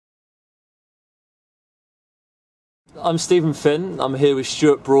I'm Stephen Finn. I'm here with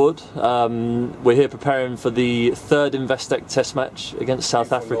Stuart Broad. We're here preparing for the third Investec Test match against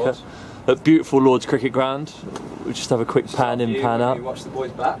South Africa at beautiful Lord's Cricket Ground. We'll just have a quick pan in, pan out. You watch the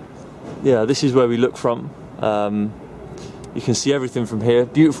boys back. Yeah, this is where we look from. You can see everything from here.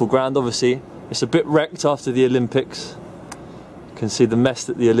 Beautiful ground, obviously. It's a bit wrecked after the Olympics. You can see the mess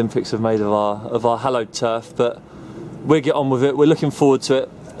that the Olympics have made of our hallowed turf, but we'll get on with it. We're looking forward to it,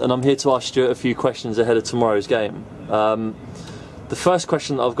 and I'm here to ask Stuart a few questions ahead of tomorrow's game. The first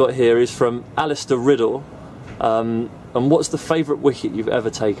question that I've got here is from Alistair Riddle. And what's the favourite wicket you've ever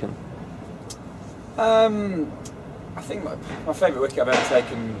taken? I think my favourite wicket I've ever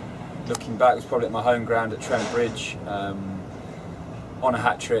taken, looking back, was probably at my home ground at Trent Bridge, on a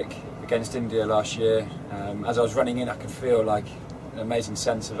hat-trick against India last year. As I was running in, I could feel like an amazing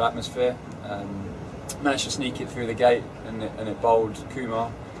sense of atmosphere. Managed to sneak it through the gate, and it bowled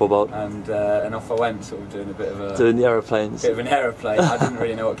Kumar. Poor bolt. And off I went, sort of doing a bit of a... Doing the aeroplanes. Bit of an aeroplane. I didn't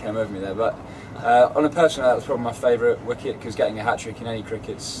really know what came over me there, but on a personal note, that was probably my favourite wicket, because getting a hat-trick in any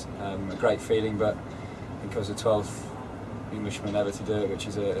cricket's a great feeling, but I think I was the 12th Englishman ever to do it, which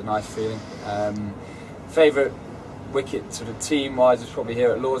is a nice feeling. Favourite wicket sort of team-wise was probably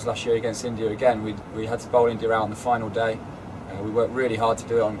here at Lord's last year against India again. We had to bowl India out on the final day. We worked really hard to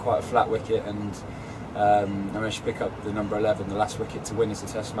do it on quite a flat wicket, and I managed to pick up the number 11, the last wicket to win us the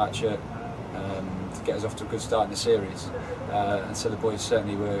Test match to get us off to a good start in the series. And so the boys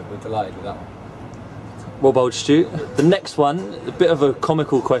certainly were delighted with that one. Well bowled, Stu. The next one, a bit of a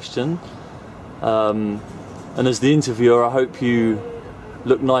comical question. And as the interviewer, I hope you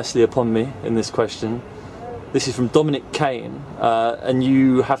look nicely upon me in this question. This is from Dominic Kane, and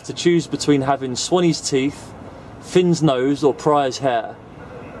you have to choose between having Swanee's teeth, Finn's nose, or Pryor's hair.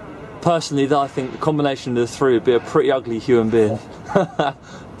 Personally, I think the combination of the three would be a pretty ugly human being.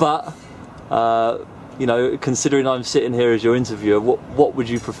 But you know, considering I'm sitting here as your interviewer, what would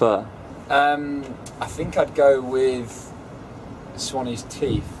you prefer? I think I'd go with Swanee's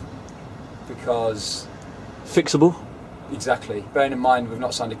teeth, because... Fixable? Exactly. Bearing in mind we've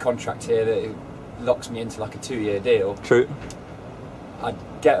not signed a contract here that it locks me into like a 2-year deal. True. I'd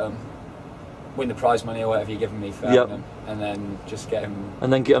get them, win the prize money or whatever you're giving me for having them, and then just get them.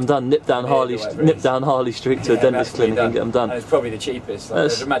 And then get them done. Nip down Harley Street to a dentist clinic and get them done. And it's probably the cheapest.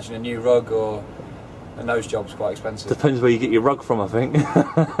 Like, I'd imagine a new rug or a nose job's quite expensive. Depends where you get your rug from, I think.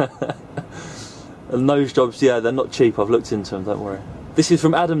 And nose jobs, yeah, they're not cheap. I've looked into them. Don't worry. This is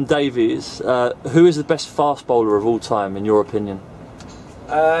from Adam Davies. Who is the best fast bowler of all time, in your opinion?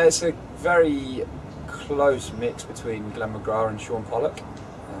 It's a very close mix between Glenn McGrath and Sean Pollock.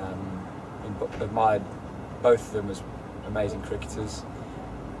 Admired both of them as amazing cricketers.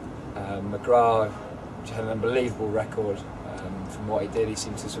 McGrath had an unbelievable record from what he did. He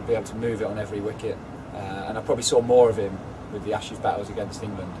seemed to sort of be able to move it on every wicket, and I probably saw more of him with the Ashes battles against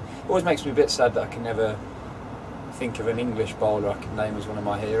England. It always makes me a bit sad that I can never think of an English bowler I can name as one of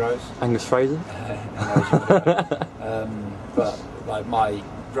my heroes. Angus Fraser? But like my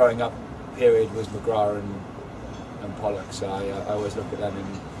growing up period was McGrath and Pollock, so I always look at them in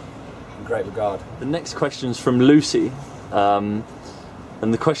great regard. The next question's from Lucy, and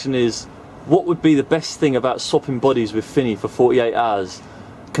the question is, what would be the best thing about swapping bodies with Finney for 48 hours?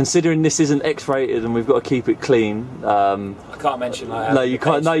 Considering this isn't X-rated and we've got to keep it clean. I can't mention that. No, you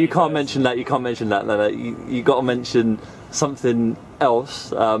can't. No, you can't mention that. You can't mention that. No, you got to mention something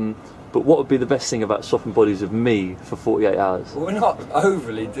else. But what would be the best thing about swapping bodies with me for 48 hours? Well, we're not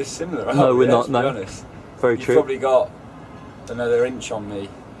overly dissimilar. No, we're not. No, to be honest. Very true. You've probably got another inch on me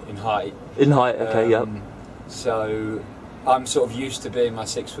in height. In height, okay, yep. So I'm sort of used to being my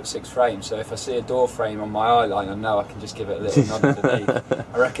 6'6" frame, so if I see a door frame on my eye line, I know I can just give it a little nod underneath.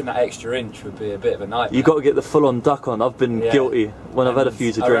 I reckon that extra inch would be a bit of a nightmare. You've got to get the full-on duck on. I've been guilty when I've had a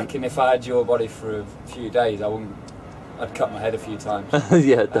few to drink. I reckon if I had your body for a few days, I'd cut my head a few times.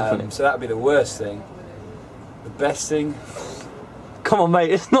 Yeah, definitely. So that would be the worst thing. The best thing... Come on,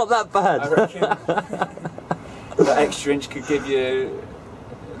 mate, it's not that bad. I reckon that extra inch could give you...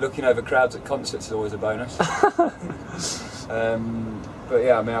 Looking over crowds at concerts is always a bonus. But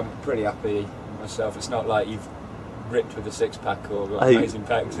yeah, I mean, I'm pretty happy myself. It's not like you've ripped with a six-pack or got amazing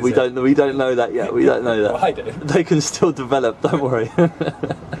packs. We don't know that yet. We don't know that. Well, I do. They can still develop. Don't worry.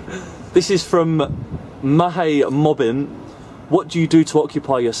 This is from Mahay Mobbin. What do you do to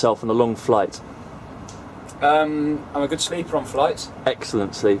occupy yourself on a long flight? I'm a good sleeper on flights.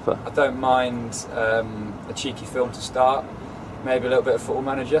 Excellent sleeper. I don't mind a cheeky film to start. Maybe a little bit of Football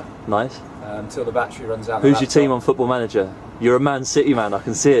Manager. Nice. Until the battery runs out. Who's your team on Football Manager? You're a Man City man, I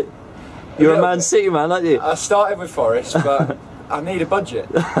can see it. You're a Man City man, aren't you? I started with Forest, but I need a budget.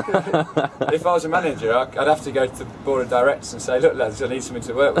 If I was a manager, I'd have to go to the board of directors and say, look lads, I need something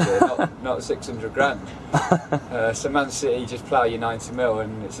to work with here, not 600 grand. So Man City just plough you 90 mil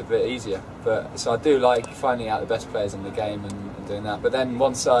and it's a bit easier. But so I do like finding out the best players in the game and doing that. But then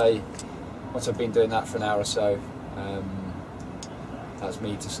once I've been doing that for an hour or so, that's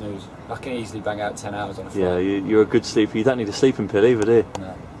me to snooze. I can easily bang out 10 hours on a flight. Yeah, you're a good sleeper. You don't need a sleeping pill either, do you?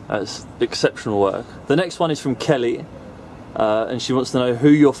 No. That's exceptional work. The next one is from Kelly. And she wants to know who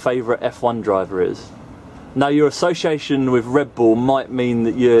your favourite F1 driver is. Now, your association with Red Bull might mean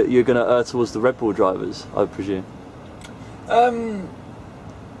that you're going to err towards the Red Bull drivers, I presume. I'm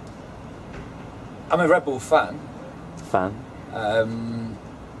a Red Bull fan. And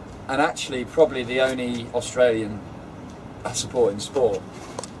actually, probably the only Australian I support in sport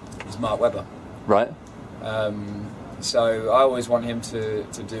is Mark Webber. Right. So I always want him to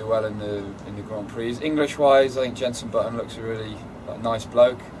do well in the Grand Prix. English-wise, I think Jenson Button looks a really nice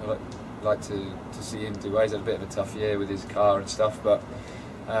bloke. I like to see him do well. He's had a bit of a tough year with his car and stuff, but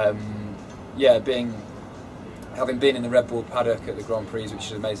yeah, having been in the Red Bull paddock at the Grand Prix, which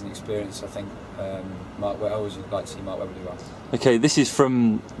is an amazing experience, I think I always like to see Mark Webber do well. Okay, this is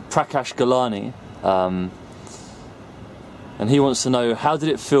from Prakash Galani. And he wants to know, how did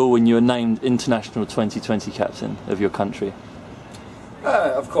it feel when you were named International 2020 captain of your country?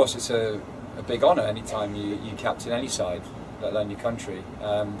 Of course, it's a big honour anytime you captain any side, let alone your country.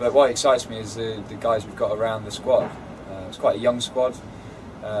 But what excites me is the guys we've got around the squad. It's quite a young squad.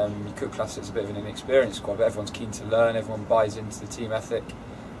 You could class it as a bit of an inexperienced squad, but everyone's keen to learn, everyone buys into the team ethic.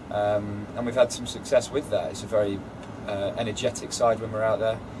 And we've had some success with that. It's a very energetic side when we're out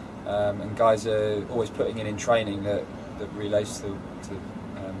there. And guys are always putting in training that relates to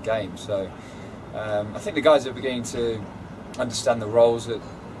game. So I think the guys are beginning to understand the roles that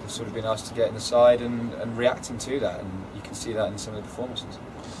have sort of been asked to get in the side and reacting to that, and you can see that in some of the performances.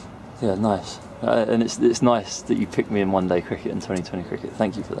 Yeah, nice. And it's nice that you picked me in one-day cricket and 2020 cricket.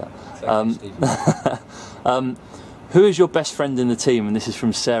 Thank you for that. Thank you, Steve. Who is your best friend in the team? And this is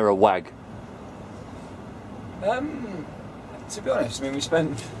from Sarah Wagg. To be honest, I mean, we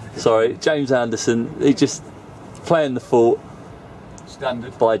spent... Sorry, James Anderson. He just playing the fort.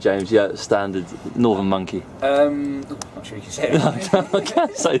 Standard. By James, yeah, standard. Northern Monkey. I'm not sure you can say that. I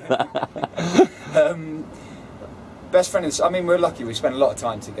can't say that. Best friend I mean, we're lucky. We spend a lot of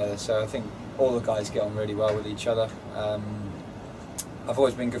time together, so I think all the guys get on really well with each other. I've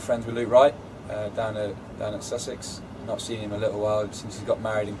always been good friends with Luke Wright down at Sussex. Not seen him in a little while since he's got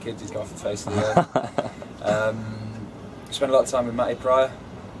married and kids. He's gone off the face of the earth. Spent a lot of time with Matty Pryor.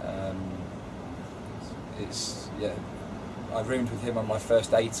 I roomed with him on my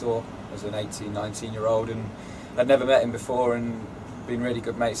first A tour as an 18, 19-year-old, and I'd never met him before and been really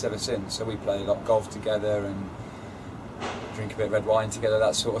good mates ever since. So we play a lot of golf together and drink a bit of red wine together,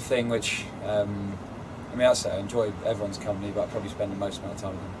 that sort of thing, which, I mean, I'd say I enjoy everyone's company, but I probably spend the most amount of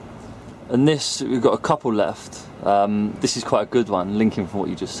time with them. And this, we've got a couple left. This is quite a good one, linking from what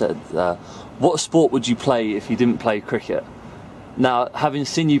you just said. What sport would you play if you didn't play cricket? Now, having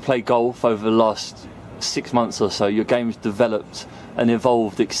seen you play golf over the last 6 months or so, your game's developed and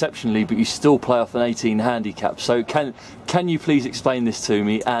evolved exceptionally, but you still play off an 18 handicap. So can you please explain this to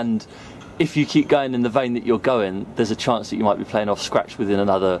me? And if you keep going in the vein that you're going, there's a chance that you might be playing off scratch within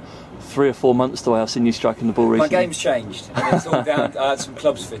another 3 or 4 months, the way I've seen you striking the ball recently. My game's changed, and it's all down. I had some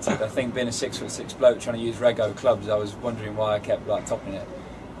clubs fitted. I think being a 6'6" bloke trying to use Rego clubs, I was wondering why I kept topping it.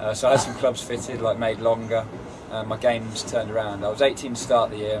 So I had some clubs fitted, made longer. My game's turned around. I was 18 to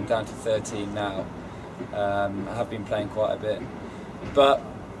start the year. I'm down to 13 now. I have been playing quite a bit, but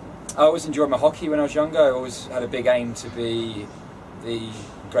I always enjoyed my hockey when I was younger. I always had a big aim to be the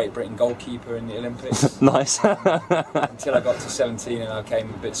Great Britain goalkeeper in the Olympics. Nice. Until I got to 17 and I became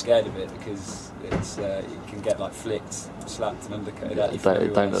a bit scared of it because it's it can get flicked, slapped and undercut at you from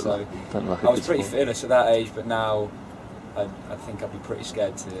everywhere. I was pretty fearless at that age, but now I think I'd be pretty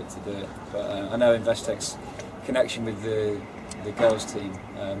scared to do it. But I know Investec's connection with the girls team.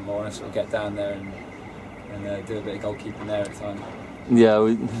 I want to sort of get down there and do a bit of goalkeeping there at the time.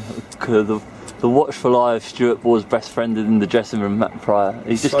 Yeah, the watchful eye of Stuart Ward's best friend in the dressing room, Matt Pryor.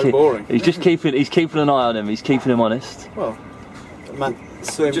 He's just boring. He's keeping an eye on him. He's keeping him honest. Well, Matt,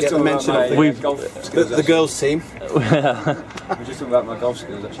 so we get the mention of the girls team. Yeah. We're just talking about my golf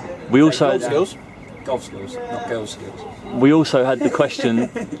skills actually. We also had skills. Golf skills, not girls skills. We also had the question: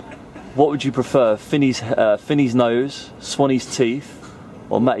 what would you prefer, Finney's nose, Swanee's teeth,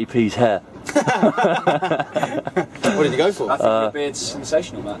 or Matty P's hair? What did you go for? I think your beard's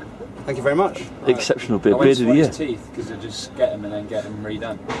sensational, Matt. Thank you very much. Exceptional beard. Beard of the year. Teeth, because I just get them and then get them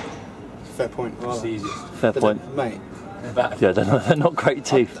redone. Fair point. Well, it's the easiest. Fair point. Mate, They're bad. Yeah, they're not great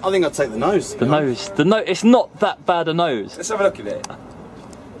teeth. I think I'd take the nose. The nose. It's not that bad a nose. Let's have a look at it.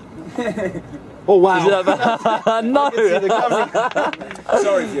 Oh wow! Is it that bad? No.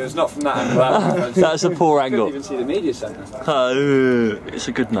 Sorry, viewers, not from that angle. That's a poor angle. Couldn't even see the media centre. It's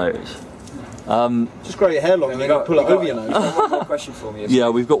a good nose. Just grow your hair long and then pull it over your nose. One more question for me. Yeah,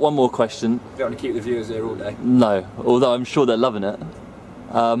 we've got one more question. You don't want to keep the viewers here all day. No, although I'm sure they're loving it.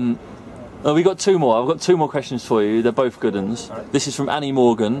 We got two more. I've got two more questions for you. They're both good ones. Right. This is from Annie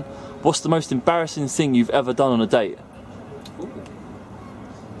Morgan. What's the most embarrassing thing you've ever done on a date? Ooh.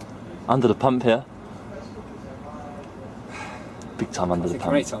 Under the pump here. Big time under the pump.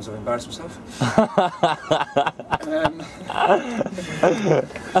 How many times I've embarrassed myself? I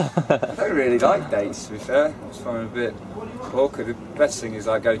don't really like dates, to be fair. I just find them a bit awkward. The best thing is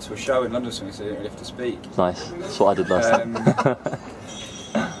I go to a show in London, so you don't really have to speak. Nice. That's what I did last time.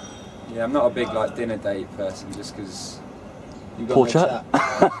 Yeah, I'm not a big dinner date person, just because. Poor chat.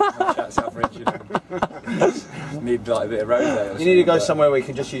 Chat's average. You need a bit of rosé. You need to go somewhere where you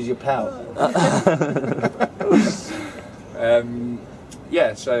can just use your palate.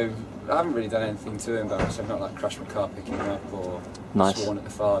 Yeah, so I haven't really done anything too embarrassing. I've not crashed my car picking him up or sworn at the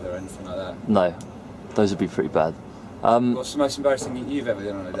father or anything like that. No, those would be pretty bad. What's the most embarrassing thing you've ever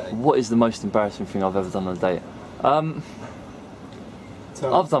done on a date? What is the most embarrassing thing I've ever done on a date?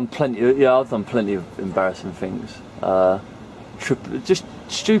 I've done plenty. I've done plenty of embarrassing things. Just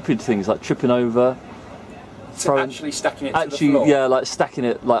stupid things like tripping over. Actually stacking it to the floor? Yeah, like stacking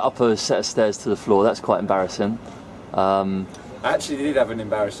it up a set of stairs to the floor. That's quite embarrassing. I actually did have an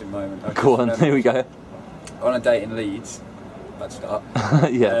embarrassing moment. Go on, here we go. On a date in Leeds, bad start.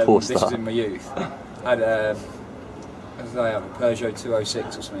 Yeah, poor start. This was in my youth. I had a Peugeot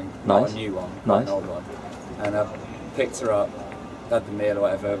 206 or something, Nice. not a new one, Nice. an old one. And I picked her up, had the meal or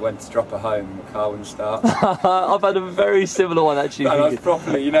whatever, went to drop her home and the car wouldn't start. I've had a very similar one actually. And I was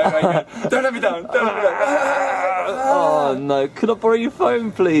properly, like, don't let me down, don't let me down. Oh no, could I borrow your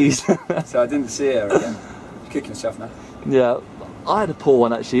phone please? So I didn't see her again. She's kicking herself now. Yeah, I had a poor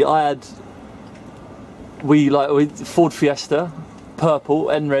one actually. We Ford Fiesta, purple,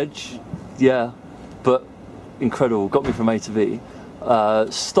 NReg, yeah, but incredible. Got me from A to B.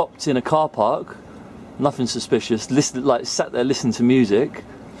 Stopped in a car park, nothing suspicious. Sat there listening to music,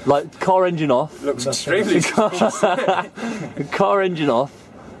 car engine off. Looks extremely suspicious. Car engine off.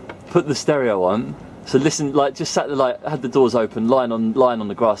 Put the stereo on. So listen, just sat there, had the doors open, lying on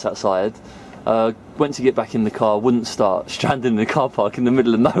the grass outside. Went to get back in the car, wouldn't start, stranded in the car park in the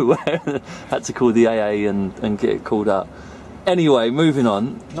middle of nowhere. Had to call the AA and get it called out. Anyway, moving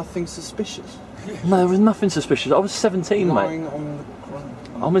on. Nothing suspicious? No, there was nothing suspicious. I was 17, Lying mate. on the ground.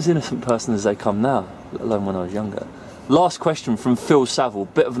 I'm as innocent person as they come now, let alone when I was younger. Last question from Phil Saville.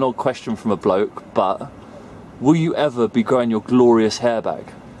 Bit of an odd question from a bloke, but will you ever be growing your glorious hair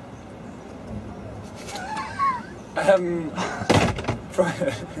back?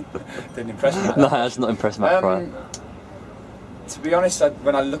 Didn't impress me. No, that's not impressed Matt Pryor. To be honest,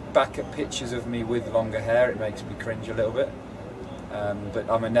 when I look back at pictures of me with longer hair, it makes me cringe a little bit. But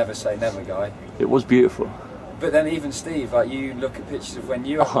I'm a never say never guy. It was beautiful. But then even Steve, you look at pictures of when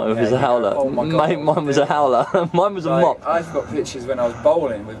you had it was a howler. Oh my God, Mate, mine was a howler. Mine was a mop. I've got pictures when I was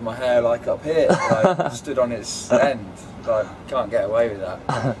bowling with my hair up here, stood on its end. Can't get away with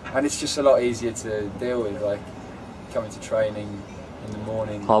that. And it's just a lot easier to deal with, coming to training in the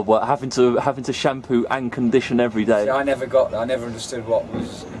morning. Hard work, having to shampoo and condition every day. See, I never got that. I never understood what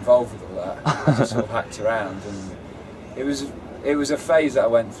was involved with all that. I just sort of hacked around, and it was a phase that I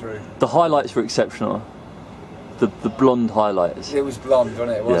went through. The highlights were exceptional. The blonde highlights. It was blonde,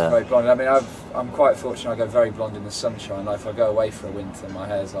 wasn't it? It was very blonde. I mean, I'm quite fortunate. I go very blonde in the sunshine. If I go away for a winter, my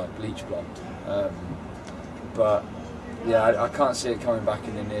hair's bleach blonde. But yeah, I can't see it coming back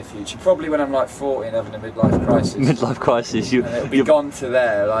in the near future. Probably when I'm 40 and having a midlife crisis. Midlife crisis. And it'll be gone to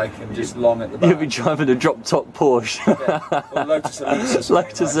there, and just long at the back. You'll be driving a drop-top Porsche. Yeah. Or Lotus Elise.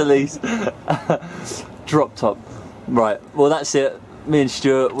 Lotus Elise. Drop-top. Right. Well, that's it. Me and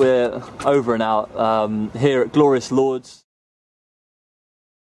Stuart, we're over and out here at Glorious Lords.